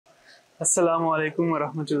Assalamu alaikum wa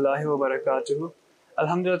rahmatullahi wa barakatuh.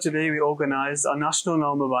 Alhamdulillah, today we organized our National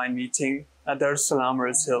Normal Wine meeting at Dar es Salaam,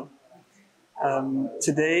 Rose Hill.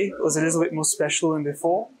 Today was a little bit more special than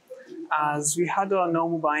before, as we had our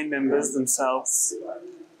Normal Wine members themselves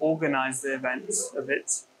organize the event a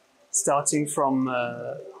bit, starting from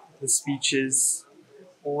the speeches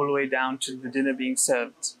all the way down to the dinner being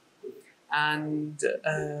served. And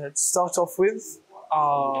to start off with,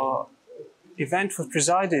 our event was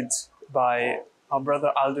presided by our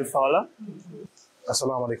brother Aldo Fala.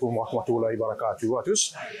 Assalamu alaikum wa rahmatullahi wa barakatuh à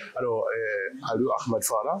tous. Alors, Aldo Ahmed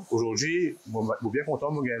Fala, aujourd'hui, je suis bien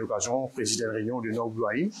content de gagner l'occasion de présider une réunion du Nord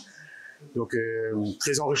Wine. Donc,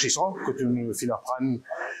 très enrichissant que tu nous files apprendre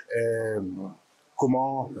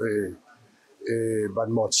comment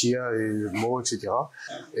mentir, mots, etc.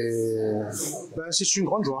 C'est une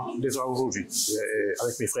grande joie d'être là aujourd'hui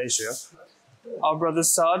avec mes frères et sœurs. Our brother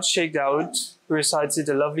Saad Sheikh Dawood, who recited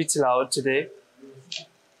a lovely tilawat today,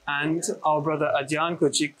 and our brother Adyan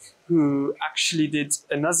Kochik, who actually did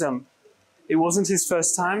a nazam. It wasn't his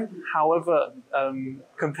first time, however,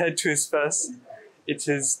 compared to his first, it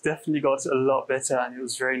has definitely got a lot better and it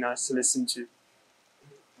was very nice to listen to.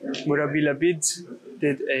 Murabi Labid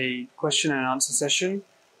did a question and answer session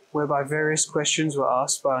whereby various questions were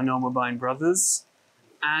asked by our Normabain brothers,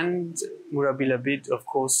 and Murabi Labid, of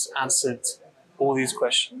course, answered all these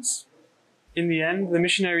questions. In the end, the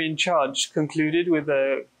missionary in charge concluded with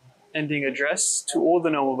an ending address to all the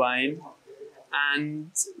Normabain, and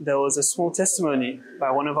there was a small testimony by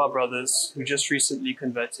one of our brothers who just recently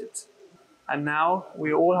converted. And now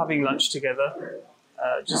we're all having lunch together,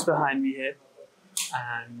 just behind me here,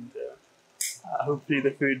 and hopefully the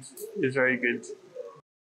food is very good.